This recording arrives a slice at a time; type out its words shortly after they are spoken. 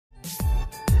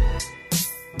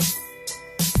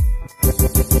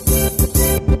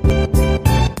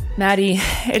Maddy,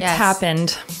 it's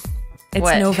happened. It's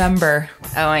What? November.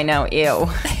 Oh, I know. Ew.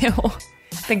 Ew.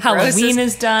 Halloween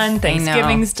is done.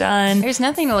 Thanksgiving's done. There's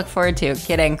nothing to look forward to.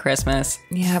 Kidding, Christmas.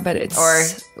 Yeah, but it's... Or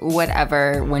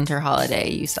whatever winter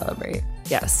holiday you celebrate.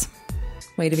 Yes.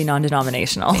 Way to be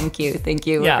non-denominational. Thank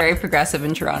you. Yeah. We're very progressive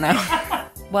in Toronto.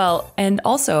 Well, and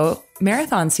also,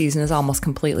 marathon season is almost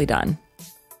completely done.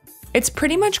 It's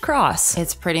pretty much cross.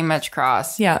 It's pretty much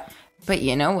cross. Yeah. But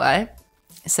you know what?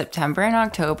 September and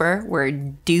October were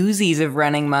doozies of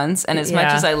running months. And as much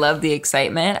as I love the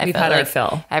excitement, I We've felt had our like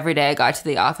fill. every day I got to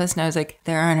the office and I was like,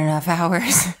 there aren't enough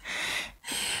hours.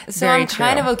 So Very I'm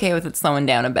kind true. of okay with it slowing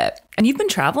down a bit. And you've been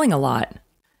traveling a lot.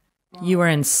 You were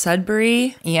in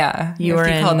Sudbury. Yeah. You were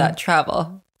call in- that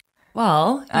travel.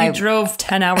 Well, you drove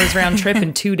 10 hours round trip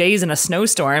in 2 days in a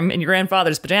snowstorm in your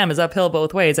grandfather's pajamas uphill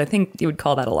both ways. I think you would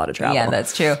call that a lot of travel. Yeah,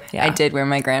 that's true. Yeah. I did wear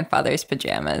my grandfather's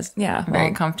pajamas. Yeah, Very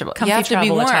well, comfortable. Comfy You have to be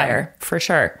travel warm. attire, for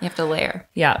sure. You have to layer.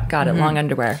 Yeah, got it. Long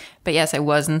underwear. But yes, I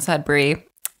was in Sudbury.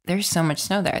 There's so much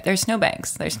snow there. There's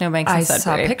snowbanks. There's snowbanks in I saw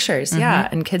Sudbury. pictures, yeah,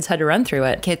 and kids had to run through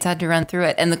it. Kids had to run through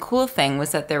it. And the cool thing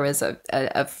was that there was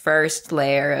a first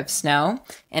layer of snow.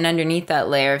 And underneath that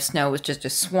layer of snow was just a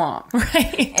swamp.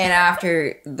 Right. And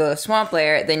after the swamp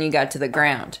layer, then you got to the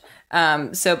ground.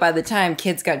 So by the time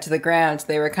kids got to the ground,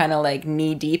 they were kind of like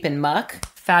knee deep in muck.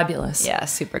 Fabulous. Yeah,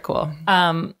 super cool.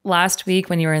 Last week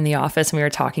when you were in the office and we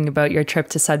were talking about your trip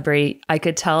to Sudbury, I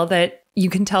could tell that you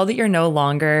can tell that you're no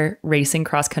longer racing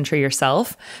cross country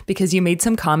yourself because you made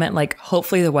some comment like,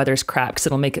 hopefully the weather's crap because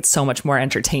it'll make it so much more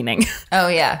entertaining. Oh,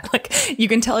 yeah. Like you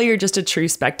can tell you're just a true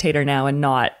spectator now and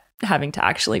not having to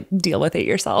actually deal with it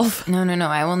yourself. No.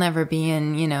 I will never be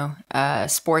in,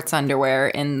 sports underwear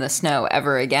in the snow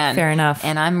ever again. Fair enough.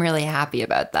 And I'm really happy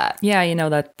about that. Yeah,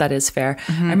 that is fair.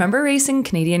 I remember racing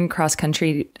Canadian cross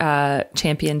country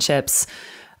championships.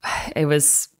 It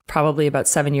was probably about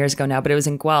 7 years ago now, but it was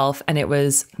in Guelph and it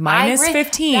was minus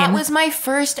 15. That was my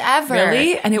first ever.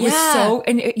 Really? And it was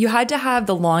you had to have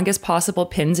the longest possible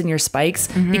pins in your spikes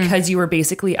because you were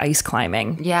basically ice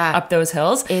climbing up those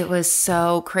hills. It was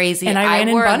so crazy. And I ran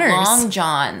in wore bunners. long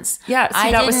johns. Yeah,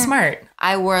 see, that was smart.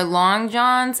 I wore long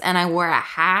johns and I wore a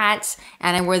hat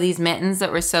and I wore these mittens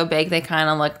that were so big they kind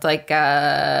of looked like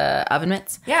oven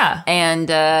mitts. Yeah. And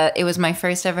it was my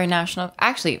first ever national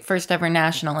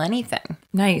anything.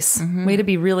 Nice. Way to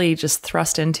be really just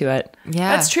thrust into it.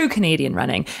 Yeah. That's true Canadian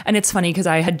running. And it's funny because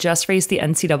I had just raced the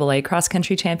NCAA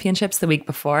Cross-Country Championships the week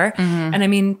before. And I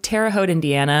mean, Terre Haute,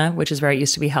 Indiana, which is where it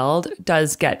used to be held,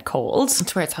 does get cold.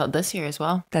 That's where it's held this year as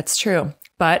well. That's true.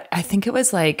 But I think it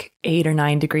was like 8 or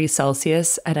 9 degrees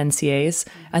Celsius at NCA's.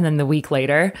 And then the week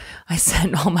later, I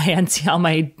sent all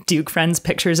my Duke friends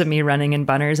pictures of me running in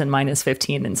bunners and minus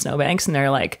 15 in snowbanks. And they're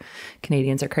like,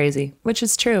 Canadians are crazy, which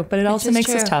is true. But it also makes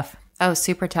us tough. Oh,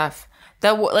 super tough.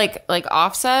 Like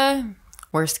OFSAA,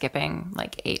 we're skipping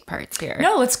like 8 parts here.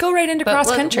 No, let's go right into cross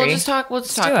country. We'll just talk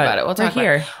about it. We'll talk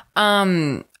about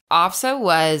it. OFSAA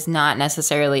was not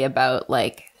necessarily about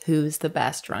like who's the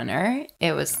best runner.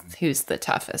 It was who's the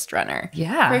toughest runner.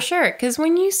 Yeah. For sure. Because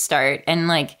when you start and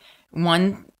like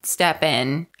one step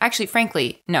in, actually,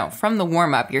 frankly, no, from the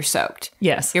warm up, you're soaked.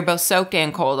 Yes. You're both soaked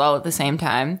and cold all at the same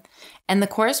time. And the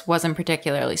course wasn't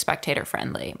particularly spectator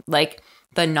friendly. Like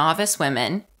the novice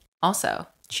women also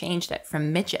changed it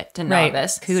from midget to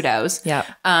novice. Right. Kudos. Yeah.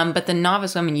 But the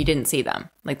novice women, you didn't see them.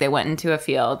 Like they went into a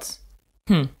field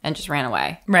and just ran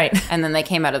away. Right. And then they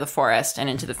came out of the forest and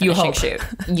into the finishing chute.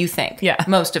 You think. Yeah.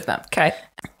 Most of them. Okay.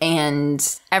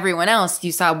 And everyone else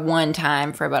you saw one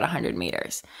time for about 100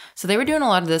 meters. So they were doing a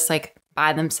lot of this like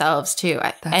by themselves too.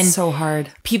 That's so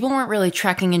hard. People weren't really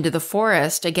trekking into the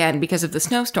forest again because of the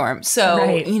snowstorm. So,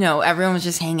 everyone was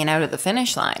just hanging out at the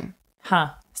finish line.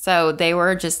 Huh. So it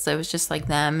was just like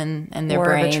them and their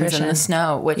brains in the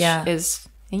snow, which is,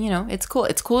 it's cool.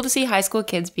 It's cool to see high school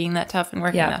kids being that tough and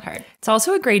working that hard. It's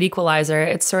also a great equalizer.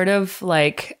 It's sort of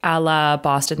like a la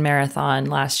Boston Marathon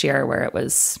last year where it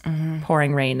was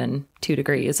pouring rain and 2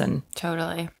 degrees and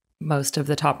totally most of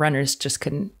the top runners just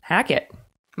couldn't hack it.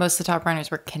 Most of the top runners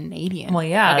were Canadian. Well,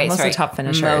 yeah, most of the top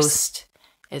finishers. Most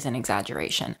is an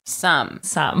exaggeration. Some.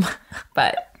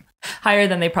 But higher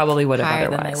than they probably would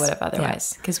have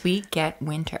otherwise. Because we get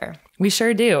winter. We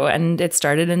sure do. And it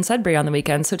started in Sudbury on the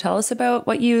weekend. So tell us about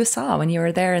what you saw when you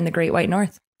were there in the Great White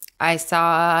North. I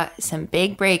saw some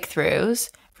big breakthroughs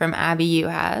from Abby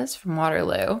Uhas from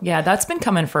Waterloo. Yeah, that's been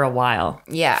coming for a while.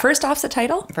 Yeah. First OFSAA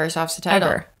title? First OFSAA title.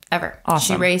 Ever. Ever.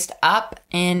 Awesome. She raced up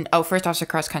in, first officer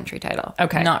cross-country title.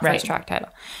 Okay, Not right. first track title.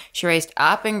 She raced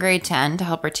up in grade 10 to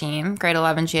help her team. Grade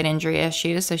 11, she had injury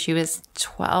issues, so she was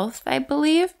 12th, I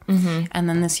believe. Mm-hmm. And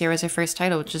then this year was her first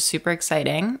title, which is super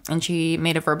exciting. And she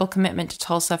made a verbal commitment to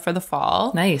Tulsa for the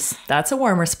fall. Nice. That's a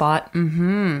warmer spot.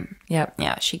 Mm-hmm. Yep.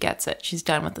 Yeah, she gets it. She's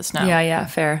done with the snow. Yeah,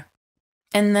 fair.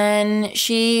 And then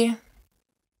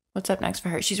what's up next for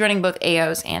her? She's running both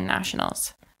AOs and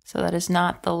nationals. So that is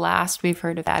not the last we've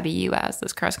heard of Abby Uaz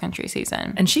this cross-country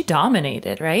season. And she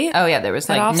dominated, right? Oh, yeah. There was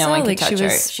no one could touch she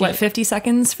was, her. 50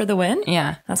 seconds for the win?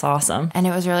 Yeah. That's awesome. And it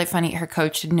was really funny. Her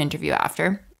coach did an interview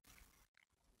after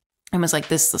and was like,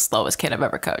 this is the slowest kid I've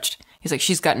ever coached. He's like,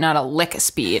 she's got not a lick of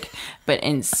speed, but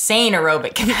insane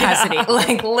aerobic capacity. Yeah.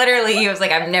 Like, literally, he was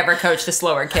like, I've never coached a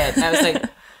slower kid. And I was like,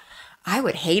 I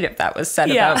would hate if that was said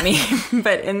about me.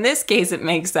 But in this case, it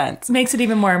makes sense. Makes it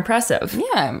even more impressive.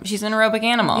 Yeah. She's an aerobic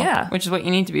animal. Yeah. Which is what you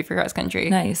need to be for cross country.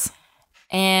 Nice.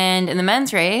 And in the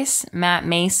men's race, Matt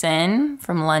Mason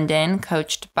from London,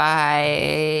 coached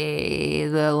by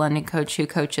the London coach who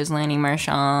coaches Lanny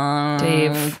Marchand.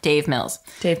 Dave Mills.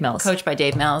 Dave Mills. Coached by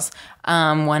Dave Mills.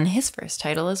 Won his first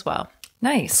title as well.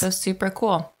 Nice. So super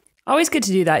cool. Always good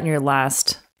to do that in your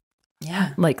last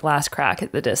crack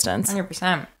at the distance.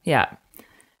 100%. Yeah.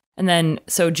 And then,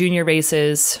 so junior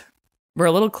races were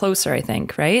a little closer, I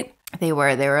think, right? They were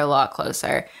a lot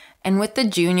closer. And with the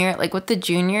junior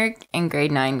and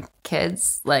grade 9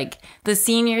 kids, like the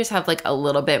seniors have like a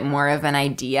little bit more of an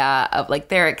idea of like,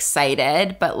 they're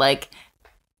excited, but like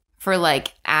for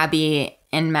like Abby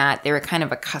and Matt, they were kind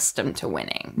of accustomed to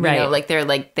winning. Right. You know, like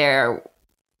they're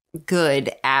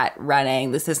good at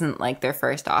running. This isn't like their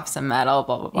first OFSAA medal,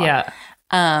 blah, blah, blah. Yeah.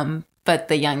 But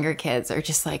the younger kids are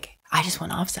just like, I just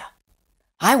won OFSAA.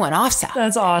 I won OFSAA.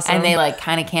 That's awesome. And they like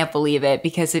kind of can't believe it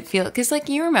because because like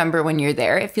you remember when you're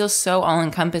there, it feels so all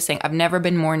encompassing. I've never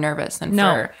been more nervous than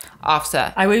for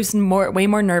OFSAA. I was way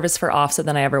more nervous for OFSAA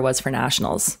than I ever was for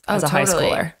nationals as a high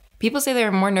schooler. People say they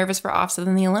were more nervous for OFSAA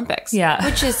than the Olympics. Yeah.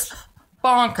 Which is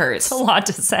bonkers. It's a lot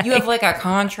to say. You have like a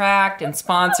contract and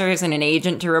sponsors and an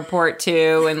agent to report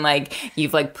to, and like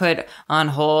you've like put on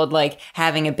hold like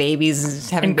having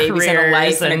babies and a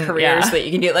life and a career so that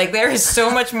you can do like there is so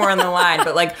much more on the line,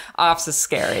 but like OFSAA's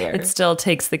scarier. It still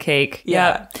takes the cake.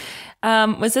 Yeah.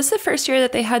 Was this the first year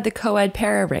that they had the co-ed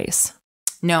para race?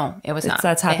 No, it was not.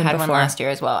 That's happened they had before. One last year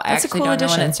as well. That's I actually a cool don't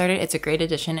addition. know when it started. It's a great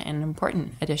addition and an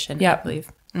important addition, I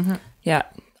believe. Mm-hmm. Yeah.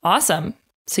 Awesome.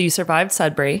 So you survived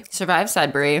Sudbury. Survived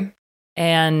Sudbury.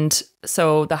 And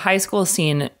so the high school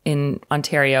scene in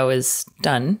Ontario is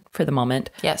done for the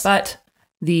moment. Yes. But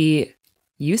the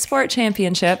U Sport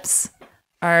Championships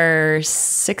are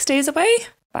 6 days away?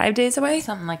 5 days away?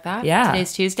 Something like that. Yeah.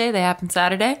 Today's Tuesday. They happen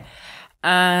Saturday.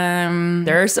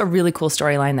 There's a really cool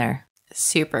storyline there.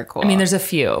 Super cool. I mean, there's a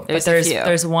few.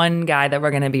 There's one guy that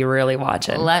we're going to be really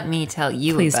watching. Let me tell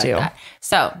you Please about do. that.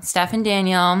 So Stephen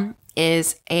Daniel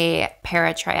is a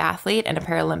para-triathlete and a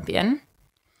Paralympian.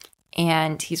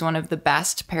 And he's one of the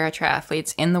best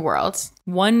para-triathletes in the world.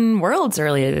 Won Worlds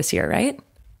earlier this year, right?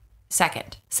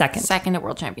 Second at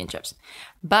World Championships.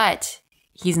 But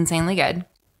he's insanely good.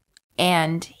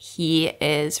 And he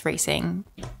is racing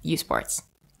U Sports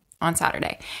on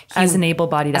Saturday. As an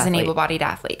able-bodied athlete. As an able-bodied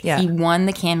athlete. Yeah. He won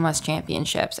the CanWest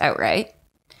Championships outright.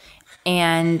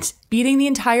 And beating the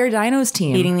entire Dinos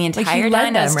team. Beating the entire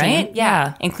Dinos team. Right?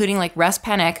 Yeah. Including like Russ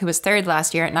Pennick, who was third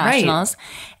last year at Nationals. Right.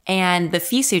 And the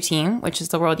FISU team, which is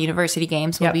the World University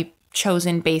Games, will be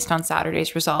chosen based on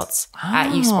Saturday's results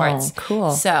at U Sports.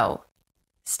 Cool. So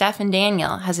Stephen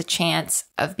Daniel has a chance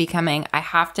of becoming,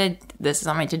 this is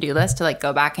on my to-do list to like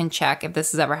go back and check if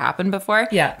this has ever happened before.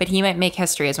 Yeah. But he might make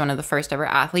history as one of the first ever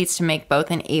athletes to make both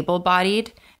an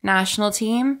able-bodied national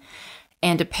team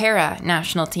and a para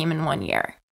national team in 1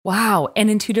 year. Wow. And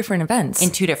in two different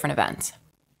events.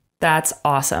 That's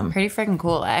awesome. Pretty freaking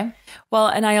cool, eh? Well,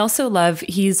 and I also love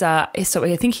so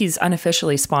I think he's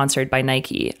unofficially sponsored by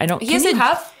Nike.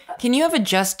 Can you have a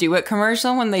Just Do It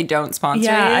commercial when they don't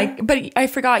sponsor you? But I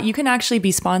forgot you can actually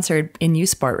be sponsored in U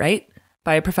Sport, right?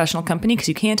 By a professional company, because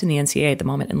you can't in the NCAA at the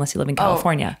moment unless you live in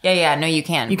California. Yeah, no, you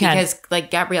can. You can. Because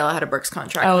like Gabriella had a Brooks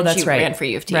contract. Oh, when that's she right. ran for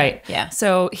U of T. Right. Yeah.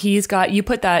 So you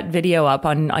put that video up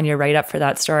on your write-up for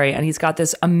that story, and he's got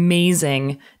this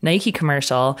amazing Nike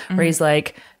commercial where he's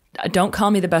like, don't call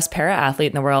me the best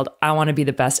para-athlete in the world. I want to be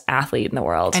the best athlete in the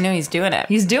world. I know he's doing it.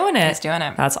 He's doing it.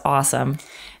 That's awesome.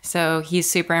 So he's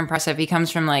super impressive. He comes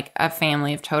from like a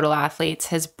family of total athletes.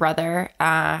 His brother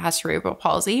has cerebral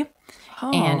palsy.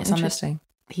 Oh, and interesting.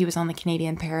 He was on the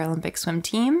Canadian Paralympic swim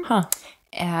team. Huh.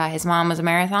 His mom was a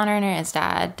marathoner and his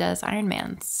dad does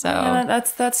Ironmans. So Yeah,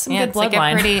 that's some good it's like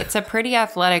bloodline. it's a pretty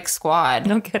athletic squad.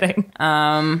 No kidding.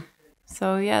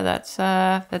 So yeah,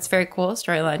 that's very cool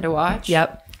storyline to watch.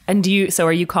 Yep. And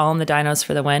are you calling the dinos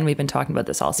for the win? We've been talking about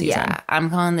this all season. Yeah, I'm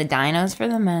calling the dinos for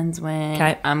the men's win.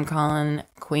 Okay. I'm calling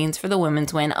Queens for the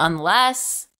women's win,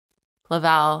 unless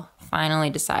Laval finally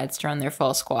decides to run their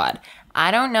full squad.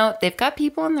 I don't know. They've got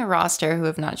people on their roster who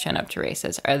have not shown up to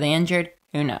races. Are they injured?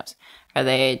 Who knows? Do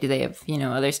they have,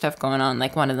 other stuff going on?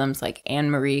 Like one of them's like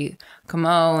Anne-Marie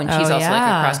Comeau, and she's also like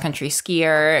a cross-country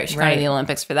skier. She's going to the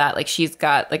Olympics for that. Like she's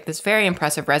got like this very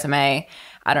impressive resume.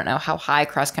 I don't know how high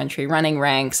cross-country running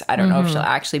ranks. I don't know if she'll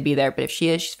actually be there, but if she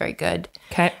is, she's very good.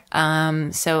 Okay.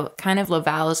 So kind of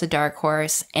Laval is a dark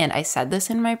horse. And I said this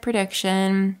in my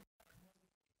prediction.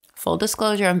 Full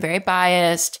disclosure, I'm very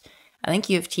biased. I think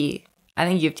U of T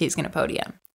is going to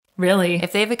podium. Really?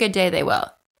 If they have a good day, they will.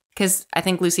 Because I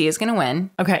think Lucy is going to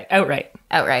win. Okay. Outright.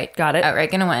 Got it.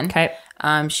 Outright going to win. Okay.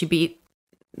 She beat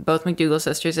both McDougall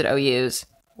sisters at OU's.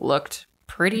 Looked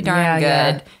pretty darn good.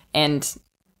 Yeah. And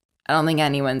I don't think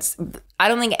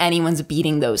anyone's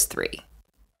beating those three.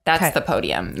 That's the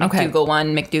podium. McDougall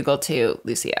 1, McDougall 2,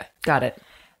 Lucia. Got it.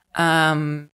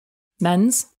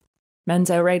 Men's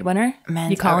outright winner.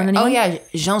 Men's you calling anyone? anyone? Oh yeah,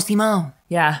 Jean Simon.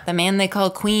 Yeah. The man they call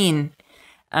Queen.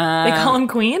 They call him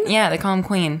Queen? Yeah, they call him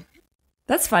Queen.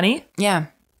 That's funny. Yeah.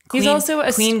 He's also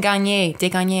a Queen Gagne, de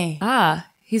Gagne.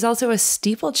 He's also a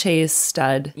steeplechase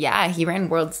stud. Yeah, he ran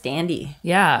World Standy.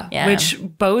 Yeah, which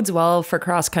bodes well for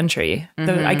cross country.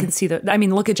 I can see that. I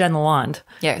mean, look at Jen Lalonde.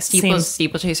 Yeah,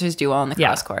 steeplechasers do well on the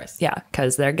cross course. Yeah,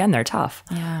 because they're tough.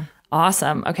 Yeah.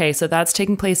 Awesome. Okay, so that's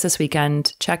taking place this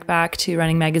weekend. Check back to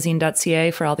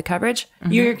runningmagazine.ca for all the coverage.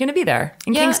 You're going to be there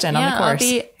in Kingston on the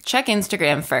course. Check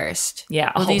Instagram first.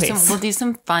 Yeah, we'll do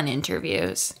some fun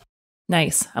interviews.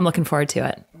 Nice. I'm looking forward to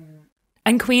it.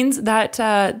 And Queens,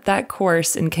 that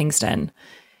course in Kingston,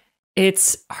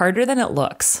 it's harder than it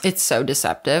looks. It's so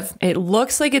deceptive. It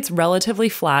looks like it's relatively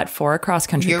flat for a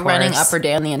cross-country course. You're running up or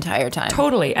down the entire time.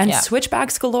 Totally. And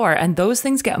switchbacks galore. And those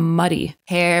things get muddy.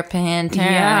 Hairpin turn.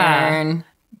 Yeah.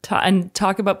 And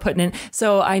talk about putting in.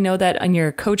 So I know that on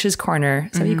your Coach's Corner,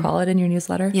 so you call it in your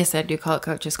newsletter? Yes, I do call it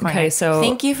Coach's Corner. Okay, so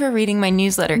thank you for reading my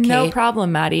newsletter, Kate. No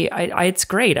problem, Maddie. It's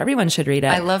great. Everyone should read it.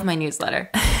 I love my newsletter.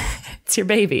 It's your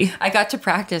baby. I got to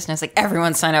practice and I was like,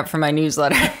 everyone sign up for my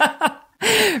newsletter.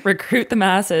 Recruit the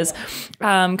masses.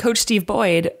 Coach Steve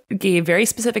Boyd gave very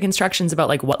specific instructions about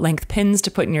like what length pins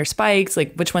to put in your spikes,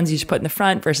 like which ones you should put in the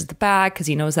front versus the back, because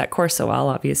he knows that course so well.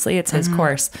 Obviously, it's his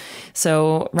course.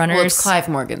 So runners. Well, it's Clive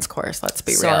Morgan's course. Let's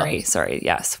be real. Sorry.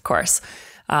 Yes, of course.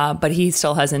 But he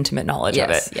still has intimate knowledge of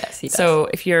it. Yes, he does. So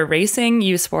if you're racing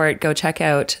U Sport, go check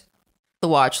out the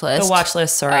watch list.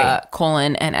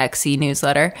 Colon and XC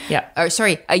newsletter. Yeah. Or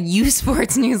sorry, a U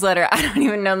Sports newsletter. I don't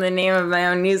even know the name of my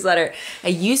own newsletter. A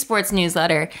U Sports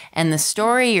newsletter. And the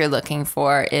story you're looking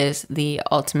for is the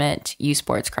ultimate U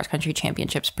Sports Cross-Country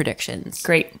Championships predictions.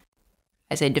 Great.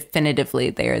 I say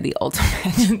definitively they are the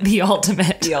ultimate. The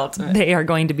ultimate. The ultimate. They are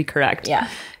going to be correct. Yeah.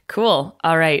 Cool.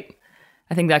 All right.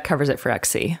 I think that covers it for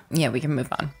XC. Yeah, we can move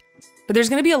on. But there's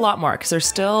going to be a lot more because there's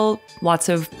still lots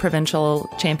of provincial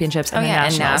championships and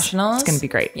nationals. It's going to be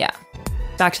great. Yeah.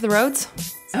 Back to the roads.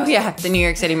 Oh, yeah. The New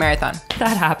York City Marathon.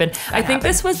 That happened. I think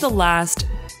this was the last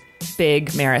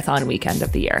big marathon weekend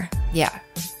of the year. Yeah.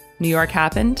 New York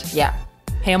happened. Yeah.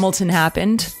 Hamilton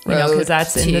happened. Because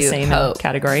that's in the same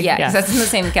category. Yeah, because that's in the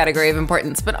same category of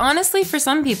importance. But honestly, for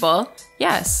some people,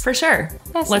 yes. For sure.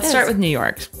 Yes, Let's start with New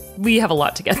York. We have a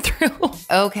lot to get through.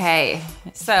 Okay.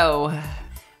 So...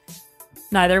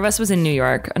 Neither of us was in New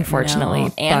York, unfortunately.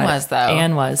 No, Anne was, though.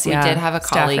 Anne was, yeah. We did have a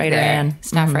colleague Staff writer there. Anne.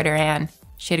 Staff writer Anne.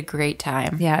 She had a great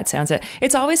time. Yeah, it sounds it.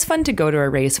 It's always fun to go to a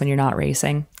race when you're not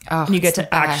racing. Oh, you get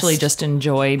to actually just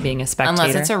enjoy being a spectator.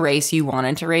 Unless it's a race you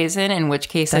wanted to race in which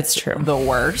case that's it's true. The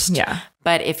worst. Yeah.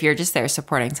 But if you're just there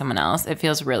supporting someone else, it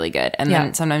feels really good. And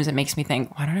then sometimes it makes me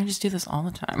think, why don't I just do this all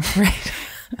the time? Right.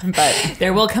 But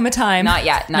there will come a time. Not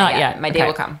yet. Not yet. My day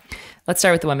will come. Let's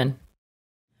start with the women.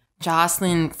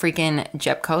 Jocelyn freaking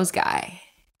Jepko's guy.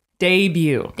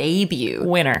 Debut.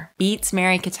 Winner. Beats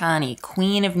Mary Catani,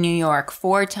 Queen of New York,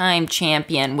 4-time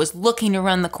champion, was looking to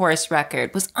run the course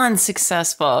record, was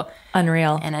unsuccessful.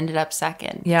 Unreal. And ended up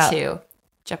second to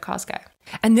Jepko's guy.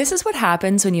 And this is what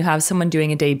happens when you have someone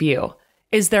doing a debut.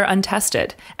 Is they're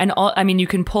untested. And you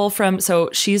can pull from, so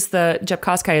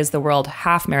Jepkoska is the world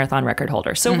half marathon record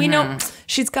holder. So we know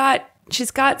she's got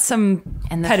some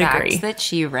and the pedigree. Fact that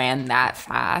she ran that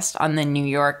fast on the New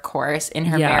York course in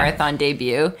her marathon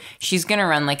debut, she's going to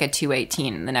run like a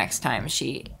 2:18 the next time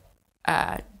she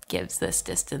gives this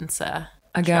distance a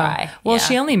ago. try. Well, Yeah.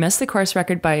 she only missed the course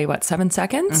record by, 7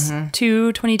 seconds?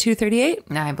 2:22:38?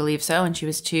 No, I believe so. And she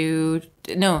was the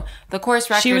course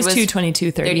record She was was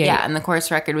 2:22:38. Yeah, and the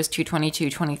course record was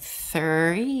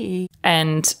 2:22:23.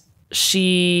 And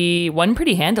she won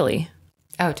pretty handily.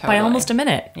 Oh, totally. By almost a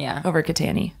minute. Yeah. Over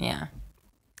Catani. Yeah.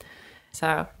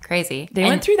 So crazy. They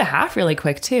went through the half really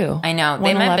quick too. I know.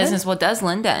 They meant 1:11? business. Well, Des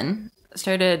Linden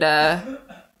started,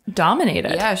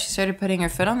 Dominated. yeah, she started putting her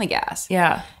foot on the gas.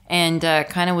 Yeah. And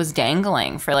kind of was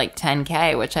dangling for like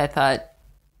 10K, which I thought,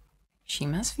 she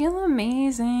must feel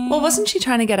amazing. Well, wasn't she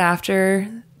trying to get after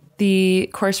the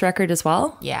course record as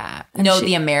well? Yeah. And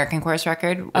the American course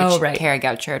record, which right. Kara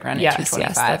Goucher had run at Yes, 225.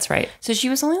 yes, that's right. So she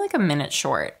was only like a minute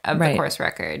short of the Right. course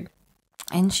record.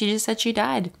 And she just said she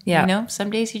died. Yeah. You know,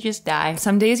 some days you just die.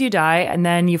 Some days you die, and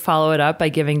then you follow it up by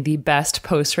giving the best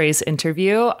post-race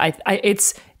interview.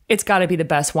 It's got to be the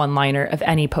best one-liner of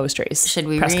any post-race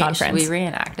press conference. Should we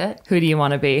reenact it? Who do you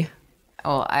want to be?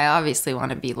 Oh, I obviously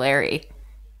want to be Larry.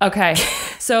 Okay,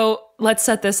 so let's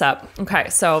set this up. Okay,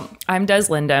 so I'm Des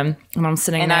Linden, and I'm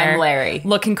sitting And there I'm Larry.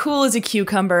 looking cool as a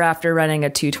cucumber after running a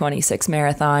 2:26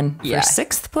 marathon for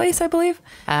 6th place, I believe.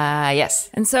 Yes.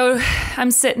 And so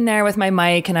I'm sitting there with my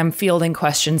mic, and I'm fielding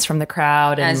questions from the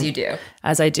crowd. And, As you do.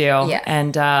 As I do. Yeah.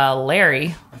 And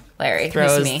Larry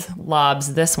throws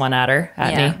lobs this one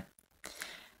at me.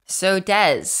 So,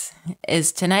 Des,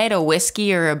 is tonight a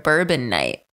whiskey or a bourbon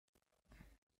night?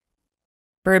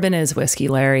 Bourbon is whiskey,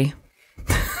 Larry.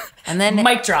 And then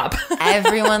Mic drop.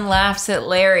 everyone laughs at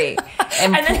Larry.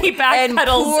 And then he backpedals. And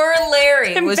poor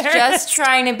Larry was Embarrassed. just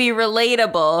trying to be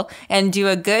relatable and do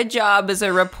a good job as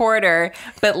a reporter.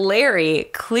 But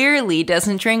Larry clearly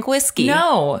doesn't drink whiskey.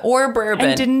 No. Or bourbon.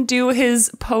 And didn't do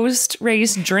his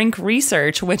post-race drink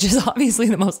research, which is obviously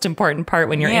the most important part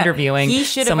when you're interviewing He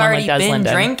should have someone already like Des been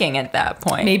Linden. drinking at that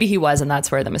point. Maybe he was, and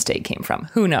that's where the mistake came from.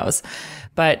 Who knows?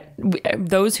 But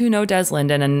those who know Des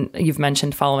Linden, and you've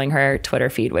mentioned following her Twitter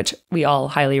feed, which we all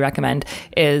highly recommend,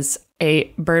 is a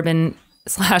bourbon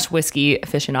 / whiskey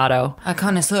aficionado. A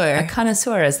connoisseur. A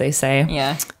connoisseur, as they say.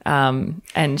 Yeah.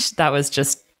 And that was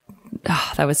just,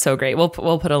 that was so great. We'll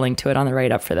put a link to it on the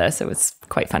write-up for this. It was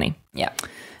quite funny. Yeah.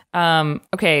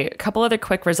 Okay, a couple other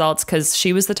quick results, because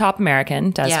she was the top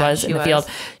American, Des was in the field.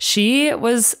 She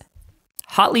was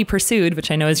hotly pursued, which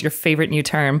I know is your favorite new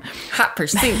term. Hot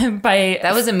pursuit.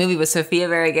 That was a movie with Sofia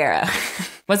Vergara.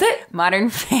 Was it? Modern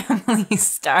Family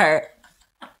star.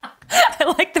 I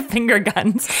like the finger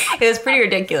guns. It was pretty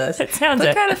ridiculous. It sounds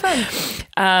kind of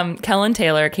fun. Kellen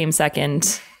Taylor came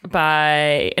second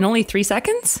in only 3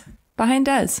 seconds behind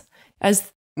Des.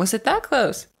 Was it that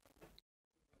close?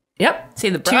 Yep. See,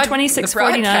 the 2:26:49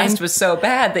 broadcast was so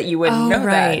bad that you wouldn't know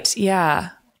right. that.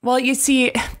 Yeah. Well, you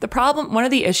see, one of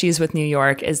the issues with New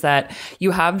York is that you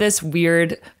have this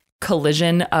weird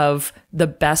collision of the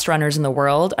best runners in the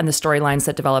world and the storylines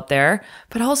that develop there,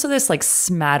 but also this like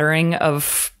smattering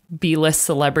of B-list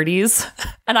celebrities.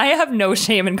 And I have no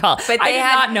shame in calling. But I did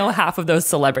not know half of those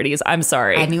celebrities. I'm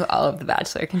sorry. I knew all of the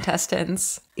Bachelor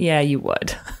contestants. Yeah, you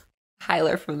would.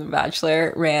 Tyler from The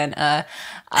Bachelor ran a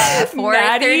Maddy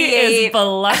 4:38. is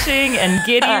blushing and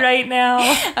giddy right now.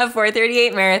 A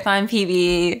 4:38 marathon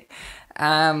PB.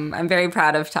 I'm very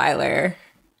proud of Tyler.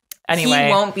 Anyway, he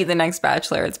won't be the next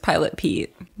Bachelor. It's Pilot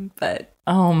Pete. But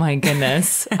oh my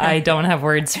goodness, I don't have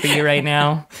words for you right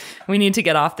now. We need to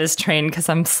get off this train because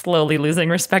I'm slowly losing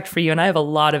respect for you, and I have a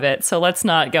lot of it. So let's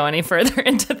not go any further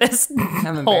into this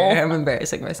I'm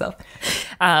embarrassing myself.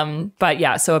 But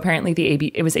yeah, so apparently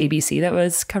it was ABC that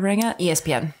was covering it.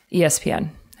 ESPN.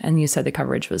 And you said the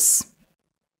coverage was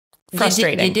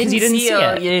frustrating You didn't see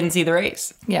it. You didn't see the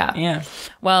race. Yeah.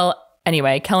 Well,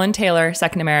 anyway, Kellen Taylor,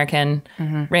 second American,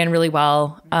 ran really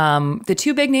well. The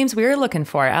two big names we were looking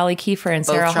for, Allie Kiefer and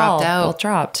Sarah Hall, both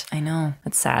dropped. I know.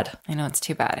 That's sad. I know, it's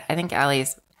too bad. I think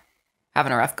Allie's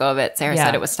having a rough go of it. Sarah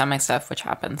said it was stomach stuff, which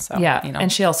happens. So, yeah. you know.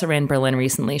 And she also ran Berlin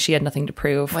recently. She had nothing to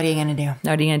prove. What are you going to do?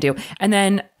 What are you going to do? And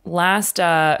then last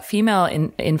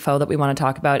female info that we want to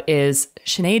talk about is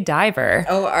Sinead Diver.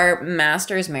 Oh, our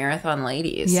Masters Marathon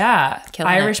ladies. Yeah.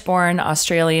 Irish-born,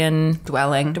 Australian.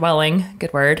 Dwelling.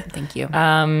 Good word. Thank you.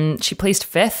 She placed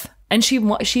 5th. And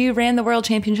she ran the World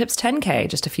Championships 10K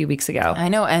just a few weeks ago. I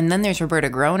know. And then there's Roberta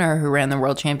Groner, who ran the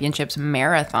World Championships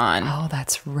Marathon. Oh,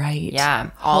 that's right. Yeah.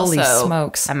 Holy also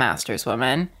smokes. A Masters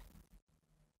woman.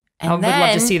 And I would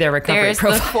love to see their recovery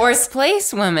profile. There's the 4th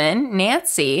place woman,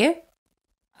 Nancy,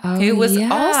 who was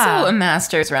also a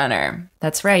Masters runner.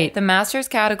 That's right. The Masters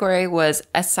category was,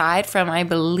 aside from, I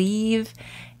believe,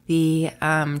 the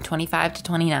 25 to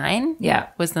 29,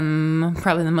 was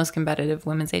probably the most competitive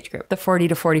women's age group. The 40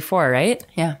 to 44, right?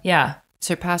 Yeah. Yeah.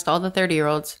 surpassed all the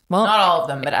 30-year-olds. Well, not all of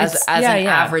them, but as an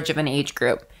average of an age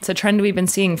group. It's a trend we've been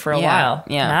seeing for a while.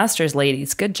 Yeah. Masters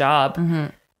ladies, good job.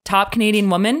 Top Canadian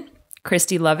woman,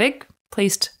 Christy Lovig,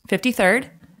 placed 53rd,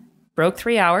 broke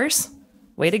 3 hours.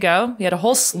 Way to go. We had a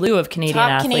whole slew of Canadian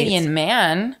athletes. Top Canadian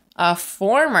man, a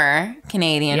former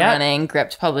Canadian running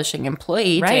Gripped Publishing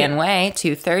employee, Dan Way,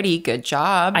 2:30. Good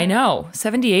job. I know.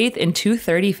 78th in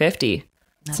 2:30.50.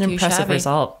 It's an impressive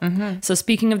result. So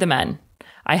speaking of the men,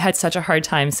 I had such a hard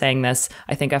time saying this.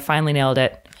 I think I finally nailed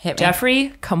it. Hit me.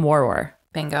 Jeffrey Kamworor.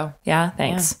 Bingo. Yeah,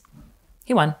 thanks. Yeah.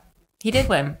 He won. He did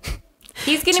win.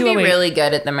 He's going to be really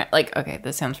good at the okay,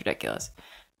 this sounds ridiculous.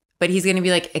 But he's going to be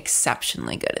like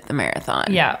exceptionally good at the marathon.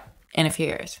 Yeah. In a few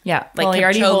years. Yeah. Like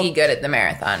Kipchoge good at the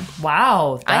marathon.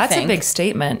 Wow. That's a big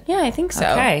statement. Yeah, I think so.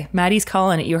 Okay. Maddie's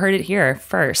calling it. You heard it here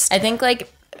first. I think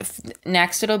like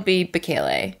next it'll be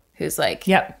Bekele, who's like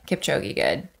Kipchoge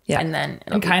good. Yeah. And then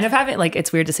I'm kind of having like,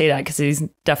 it's weird to say that because he's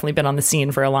definitely been on the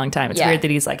scene for a long time. It's weird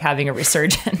that he's like having a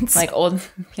resurgence. Like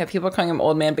people are calling him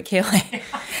Old Man Bekele.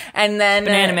 And then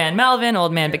Banana Man Melvin,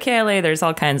 Old Man Bekele. There's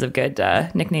all kinds of good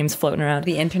nicknames floating around.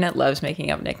 The internet loves making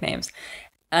up nicknames.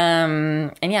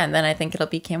 And then I think it'll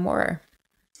be Kamworor.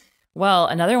 Well,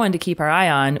 another one to keep our eye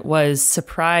on was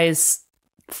surprise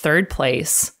third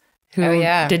place, who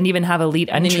didn't even have elite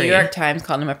entry. The New York Times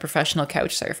called him a professional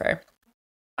couch surfer.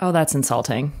 Oh, that's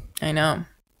insulting. I know.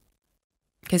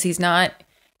 Because he's not,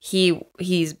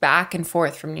 he's back and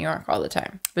forth from New York all the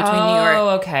time. Between New York. Oh,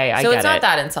 okay. I get it. So it's not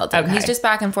that insulting. Okay. He's just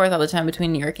back and forth all the time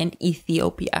between New York and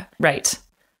Ethiopia. Right.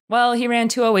 Well, he ran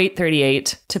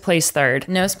 2:08.38 to place third.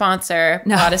 No sponsor.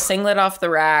 No. Got a singlet off the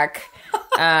rack.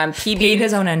 PB paid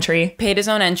his own entry.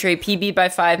 PB by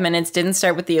 5 minutes. Didn't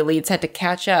start with the elites. Had to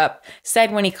catch up.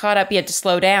 Said when he caught up, he had to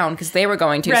slow down because they were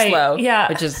going too slow. Yeah.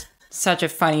 Which is such a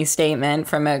funny statement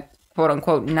from a quote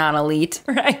unquote non-elite.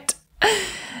 Right.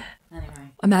 Anyway.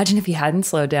 Imagine if he hadn't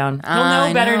slowed down. He'll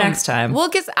know better next time. Well,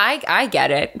 because I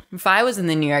get it. If I was in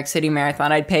the New York City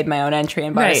Marathon, I'd paid my own entry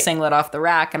and bought a singlet off the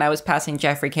rack, and I was passing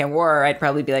Jeffrey Kamworor, I'd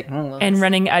probably be like, and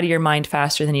running out of your mind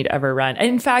faster than you'd ever run.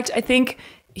 In fact, I think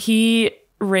he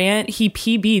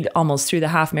PB'd almost through the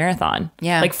half marathon.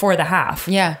 Yeah. Like for the half.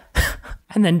 Yeah.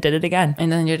 And then did it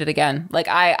again. Like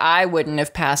I wouldn't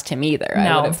have passed him either.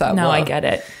 I would have thought, I get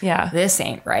it. Yeah. This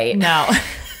ain't right. No.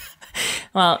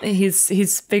 Well,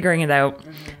 he's figuring it out.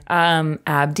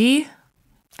 Abdi,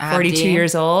 42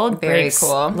 years old. Very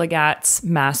cool. Legat's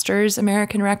Masters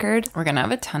American record. We're going to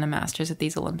have a ton of Masters at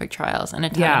these Olympic trials and a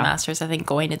ton of Masters, I think,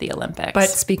 going to the Olympics. But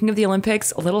speaking of the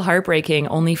Olympics, a little heartbreaking,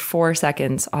 only 4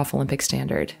 seconds off Olympic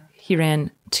standard. He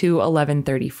ran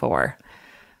 2:11.34.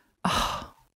 Oh.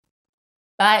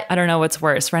 But I don't know what's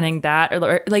worse, running that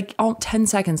or like 10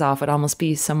 seconds off would almost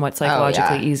be somewhat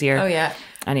psychologically easier. Oh, yeah.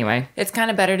 Anyway. It's kind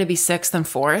of better to be 6th than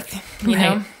 4th, you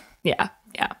know? Yeah.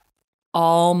 Yeah.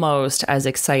 Almost as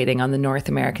exciting on the North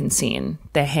American scene.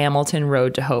 The Hamilton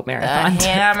Road2Hope Marathon. The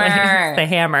Hammer. The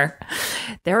Hammer.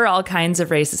 There were all kinds of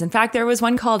races. In fact, there was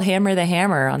one called Hammer the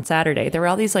Hammer on Saturday. There were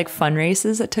all these like fun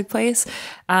races that took place.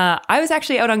 I was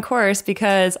actually out on course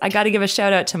because I got to give a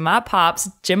shout out to my pops,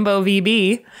 Jimbo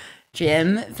VB.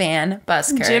 Jim Van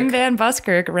Buskirk. Jim Van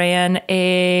Buskirk ran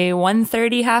a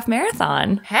 1:30 half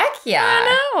marathon. Heck yeah.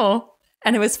 I know.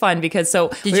 And it was fun because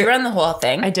Did you run the whole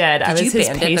thing? I did. I was his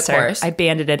pacer. The course? I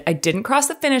banded it. I didn't cross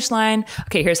the finish line.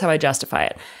 Okay, here's how I justify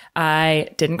it. I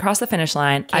didn't cross the finish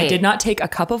line. I did not take a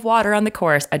cup of water on the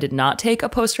course. I did not take a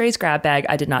post-race grab bag.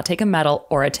 I did not take a medal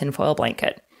or a tinfoil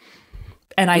blanket.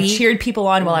 And I cheered people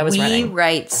on while I was running. We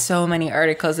write so many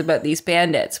articles about these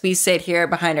bandits. We sit here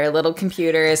behind our little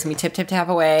computers and we tap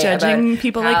away. Judging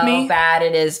people like me. How bad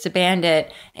it is to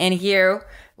bandit. And here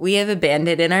we have a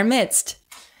bandit in our midst.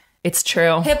 It's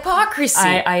true. Hypocrisy.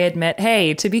 I admit,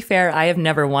 hey, to be fair, I have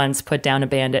never once put down a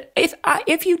bandit.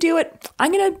 If you do it,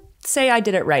 I'm going to say I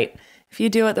did it right. If you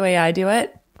do it the way I do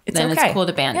it, then okay. It's cool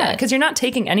to bandit. Yeah, because you're not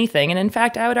taking anything. And in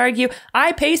fact, I would argue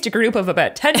I paced a group of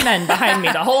about 10 men behind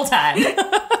me the whole time.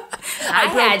 I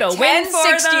had the 10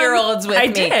 60-year-olds with me. I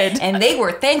did. And they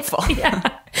were thankful.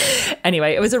 Yeah.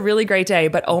 Anyway, it was a really great day.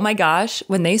 But oh my gosh,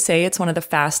 when they say it's one of the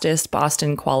fastest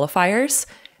Boston qualifiers,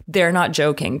 they're not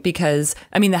joking because,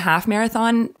 I mean, the half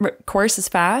marathon course is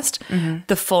fast. Mm-hmm.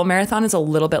 The full marathon is a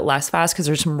little bit less fast because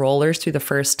there's some rollers through the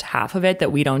first half of it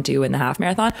that we don't do in the half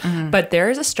marathon. Mm-hmm. But there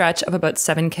is a stretch of about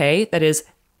 7K that is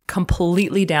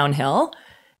completely downhill.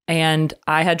 And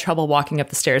I had trouble walking up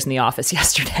the stairs in the office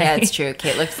yesterday. Yeah, it's true.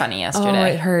 Kate looked funny yesterday. Oh,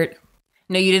 it hurt.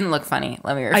 No, you didn't look funny.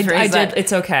 Let me rephrase I that. did.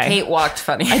 It's okay. Kate walked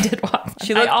funny. I did walk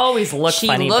funny. I always look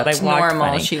funny, but I walked normal.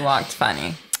 funny. She walked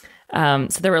funny.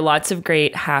 So there were lots of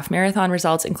great half marathon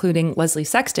results, including Leslie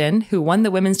Sexton, who won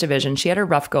the women's division. She had a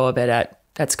rough go of it at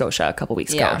at Scotia a couple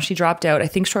weeks ago. She dropped out, I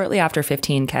think, shortly after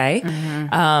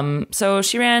 15K. So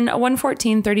she ran a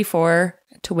 1:14:34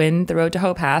 to win the Road to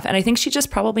Hope half. And I think she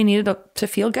just probably needed to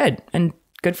feel good, and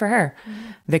good for her.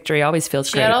 Victory always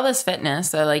feels great. She had all this fitness,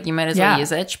 so like you might as well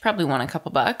use it. She probably won a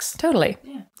couple bucks. Totally.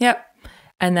 Yeah. Yep.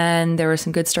 And then there were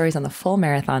some good stories on the full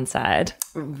marathon side.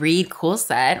 Reed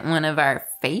Coolset, one of our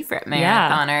favorite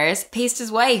marathoners, paced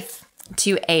his wife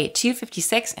to a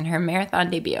 2:56 in her marathon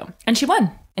debut. And she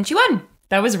won.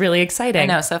 That was really exciting. I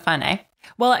know, so fun, eh?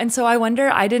 Well, and so I wonder,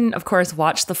 I didn't, of course,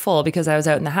 watch the full because I was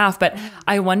out in the half, but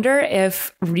I wonder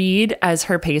if Reed, as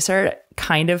her pacer,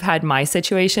 kind of had my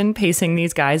situation pacing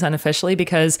these guys unofficially,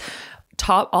 because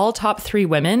all top three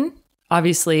women,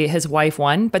 obviously his wife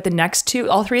won, but the next two,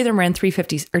 all three of them ran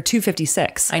 3:50 or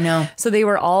 2:56. I know. So they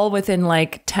were all within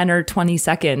like 10 or 20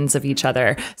 seconds of each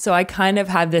other. So I kind of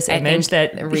have this image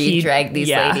that Reed dragged these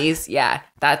ladies. Yeah.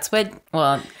 That's what,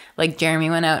 like Jeremy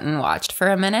went out and watched for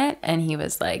a minute and he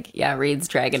was like, yeah, Reed's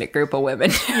dragging a group of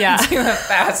women to a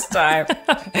fast time.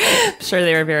 I'm sure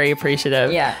they were very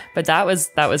appreciative. Yeah. But that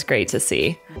was great to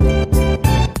see.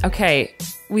 Okay.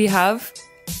 We have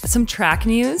some track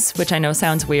news, which I know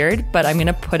sounds weird, but I'm going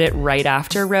to put it right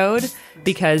after road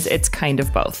because it's kind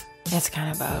of both. It's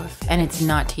kind of both. And it's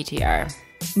not TTR.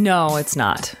 No, it's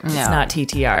not. No. It's not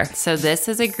TTR. So this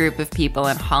is a group of people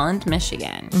in Holland,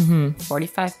 Michigan,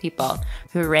 45 people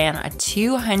who ran a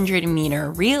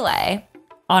 200-meter relay.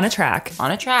 On a track. On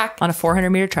a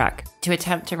 400-meter track. To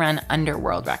attempt to run under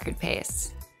world record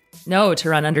pace. No, to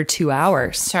run under 2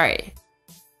 hours. Sorry.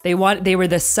 They were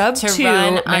the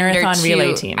sub-2 marathon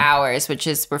relay team. Hours, which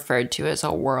is referred to as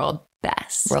a world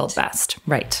best. World best,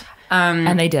 right.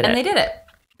 And they did it. And they did it.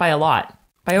 By a lot.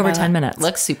 By over 10 minutes.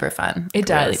 Looks super fun. It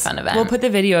does. Really fun event. We'll put the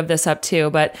video of this up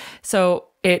too. But so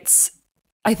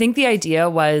I think the idea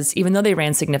was, even though they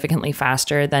ran significantly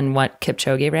faster than what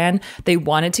Kipchoge ran, they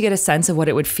wanted to get a sense of what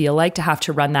it would feel like to have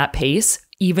to run that pace,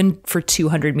 even for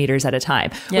 200 meters at a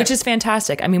time, which is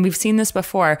fantastic. I mean, we've seen this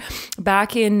before.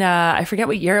 Back in, I forget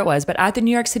what year it was, but at the New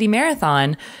York City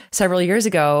Marathon several years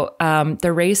ago,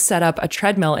 the race set up a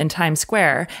treadmill in Times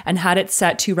Square and had it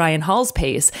set to Ryan Hall's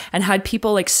pace and had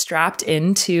people like strapped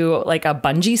into like a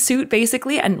bungee suit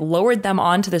basically and lowered them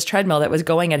onto this treadmill that was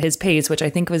going at his pace, which I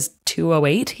think was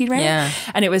 2:08 he ran. Yeah.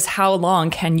 And it was, how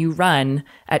long can you run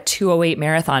at 2:08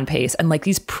 marathon pace? And like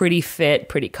these pretty fit,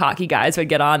 pretty cocky guys would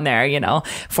get on there, you know,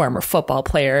 former football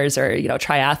players or, you know,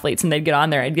 triathletes, and they'd get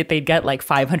on there and they'd get like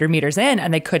 500 meters in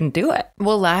and they couldn't do it.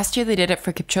 Well, last year they did it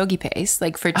for Kipchoge pace,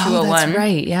 like for 2:01. Oh, that's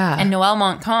right, yeah. And Noelle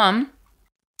Montcalm,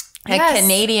 a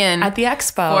Canadian at the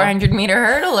Expo 400-meter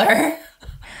hurtler,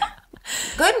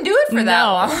 couldn't do it for that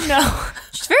long. No.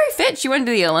 She's very fit. She went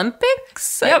to the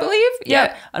Olympics, I believe.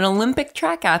 Yeah, an Olympic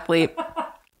track athlete.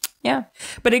 Yeah.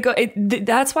 But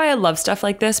that's why I love stuff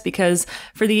like this, because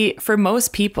for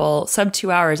most people, sub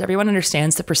 2 hours, everyone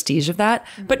understands the prestige of that,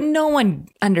 but no one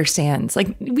understands.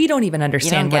 Like, we don't even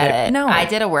understand what it. No. I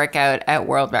did a workout at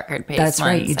world record pace. That's once.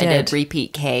 right, you did. I did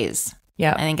repeat Ks.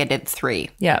 Yeah. I think I did 3.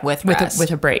 Yeah. With rest.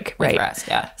 With a break. With right. rest,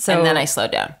 yeah. So, and then I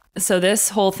slowed down. So this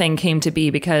whole thing came to be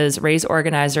because race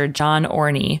organizer John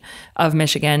Orney of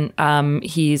Michigan,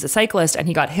 he's a cyclist and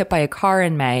he got hit by a car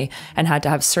in May and had to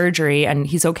have surgery, and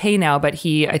he's okay now, but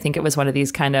I think it was one of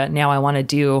these kind of, now I want to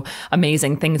do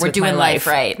amazing things with my life. We're doing life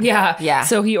right. Yeah. Yeah.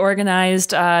 So he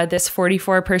organized this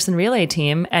 44-person relay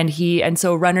team, and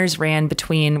so runners ran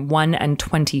between 1 and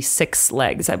 26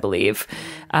 legs, I believe,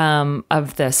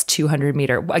 of this 200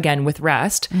 meter, again, with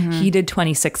rest. He did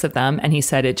 26 of them, and he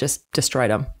said it just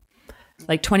destroyed him.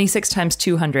 Like 26 times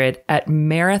 200 at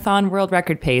marathon world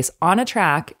record pace on a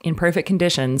track in perfect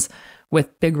conditions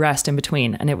with big rest in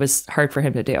between. And it was hard for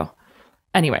him to do.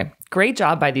 Anyway, great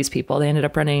job by these people. They ended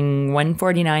up running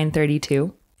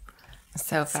 1:49:32.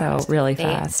 So fast. So really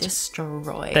fast. They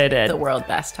destroyed the world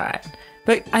best time.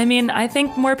 But I mean, I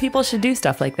think more people should do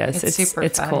stuff like this. It's super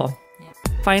It's fun. cool. Yeah.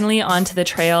 Finally, on to the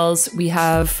trails. We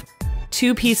have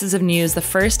 2 pieces of news. The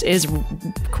first is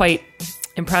quite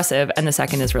impressive, and the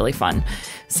second is really fun.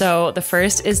 So the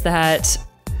first is that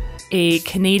a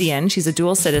Canadian, she's a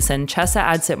dual citizen, Chessa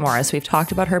Adsett-Morris, we've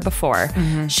talked about her before.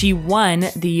 She won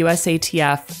the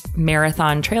USATF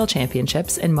Marathon Trail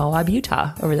Championships in Moab,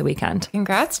 Utah over the weekend.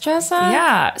 Congrats, Chessa.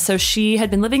 Yeah. So she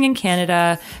had been living in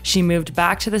Canada. She moved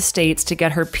back to the States to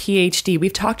get her PhD.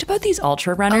 We've talked about these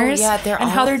ultra runners and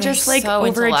how they're just like so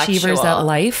overachievers at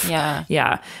life. Yeah.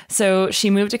 Yeah. So she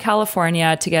moved to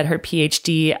California to get her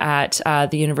PhD at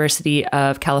the University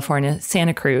of California,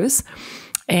 Santa Cruz.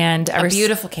 And a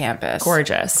beautiful campus.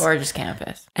 Gorgeous. Gorgeous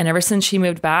campus. And ever since she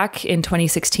moved back in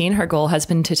 2016, her goal has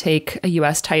been to take a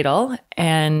U.S. title.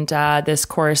 And this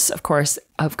course, of course,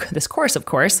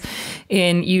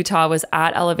 in Utah was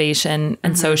at elevation.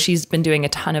 And so she's been doing a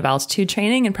ton of altitude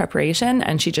training and preparation.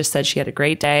 And she just said she had a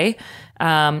great day.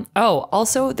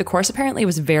 Also, the course apparently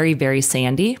was very, very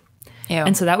sandy. Ew.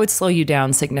 And so that would slow you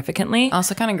down significantly.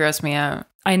 Also kind of grossed me out.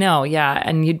 I know, yeah.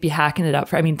 And you'd be hacking it up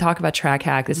for, talk about track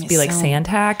hack. This would be like sand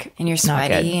hack. And you're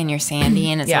sweaty and you're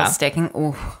sandy and it's all sticking.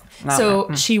 Ooh.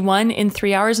 So she won in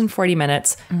 3 hours and 40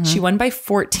 minutes. She won by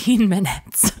 14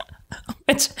 minutes,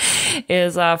 which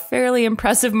is a fairly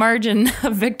impressive margin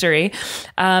of victory.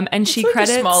 And she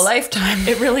credits... a small lifetime.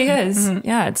 It really is.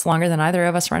 Yeah, it's longer than either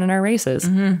of us running our races.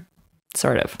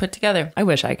 Sort of. Put together. I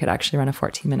wish I could actually run a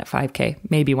 14-minute 5K.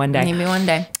 Maybe one day. Maybe one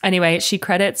day. Anyway, she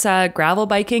credits gravel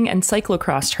biking and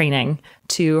cyclocross training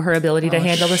to her ability to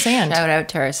handle the sand. Shout out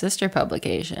to our sister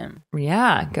publication.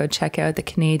 Yeah. Go check out the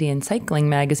Canadian Cycling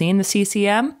Magazine, the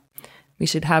CCM. We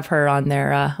should have her on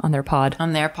their pod.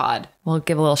 On their pod. We'll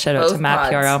give a little shout out to Matt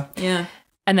Pioro. Yeah.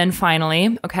 And then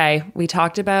finally, we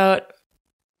talked about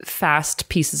fast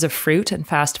pieces of fruit and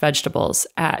fast vegetables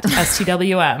at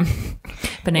STWM.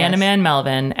 Banana Man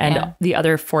Melvin and the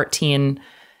other 14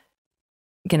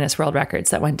 Guinness World Records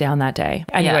that went down that day.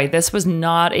 Anyway, this was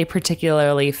not a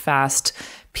particularly fast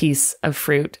piece of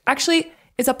fruit. Actually,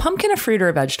 is a pumpkin a fruit or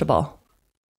a vegetable?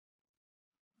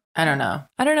 I don't know.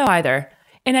 I don't know either.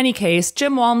 In any case,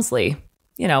 Jim Walmsley,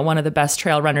 one of the best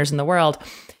trail runners in the world,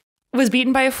 was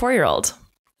beaten by a 4-year-old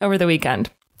over the weekend.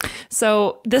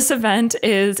 So this event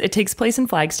it takes place in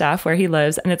Flagstaff where he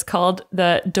lives, and it's called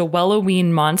the Dewelloween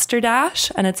Monster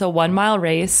Dash, and it's a 1-mile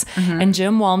race. And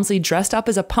Jim Walmsley dressed up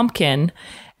as a pumpkin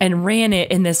and ran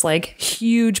it in this like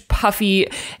huge puffy.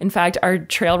 In fact, our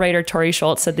trail writer Tori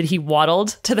Schultz said that he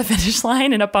waddled to the finish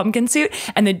line in a pumpkin suit.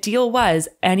 And the deal was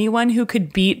anyone who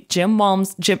could beat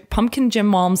Pumpkin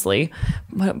Jim Walmsley,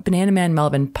 Banana Man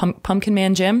Melvin, Pumpkin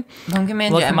Man Jim.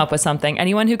 We'll come up with something.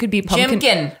 Anyone who could beat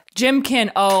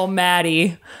Jimpkin. Oh,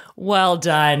 Maddy. Well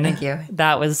done. Thank you.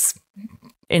 That was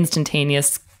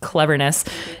instantaneous cleverness.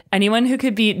 Anyone who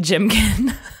could beat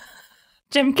Jimpkin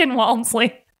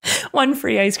Walmsley won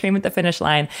free ice cream at the finish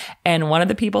line. And one of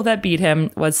the people that beat him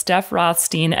was Steph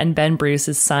Rothstein and Ben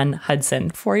Bruce's son,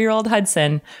 Hudson. 4-year-old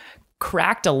Hudson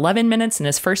cracked 11 minutes in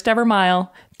his first ever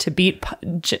mile to beat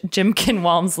Jimpkin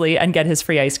Walmsley and get his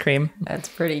free ice cream. That's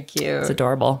pretty cute. It's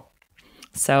adorable.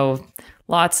 So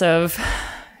lots of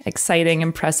exciting,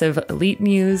 impressive elite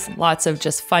news, lots of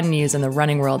just fun news in the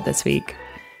running world this week.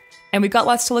 And we've got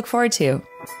lots to look forward to.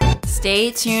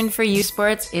 Stay tuned for U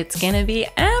Sports. It's going to be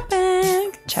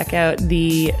epic. Check out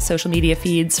the social media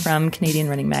feeds from Canadian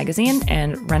Running Magazine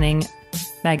and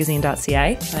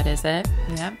runningmagazine.ca. That is it.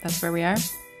 Yeah, that's where we are.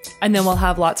 And then we'll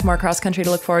have lots more cross country to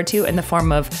look forward to in the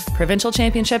form of provincial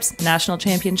championships, national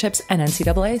championships, and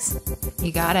NCAAs.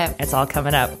 You got it. It's all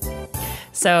coming up.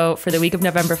 So for the week of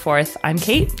November 4th, I'm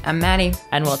Kate. I'm Maddy.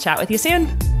 And we'll chat with you soon.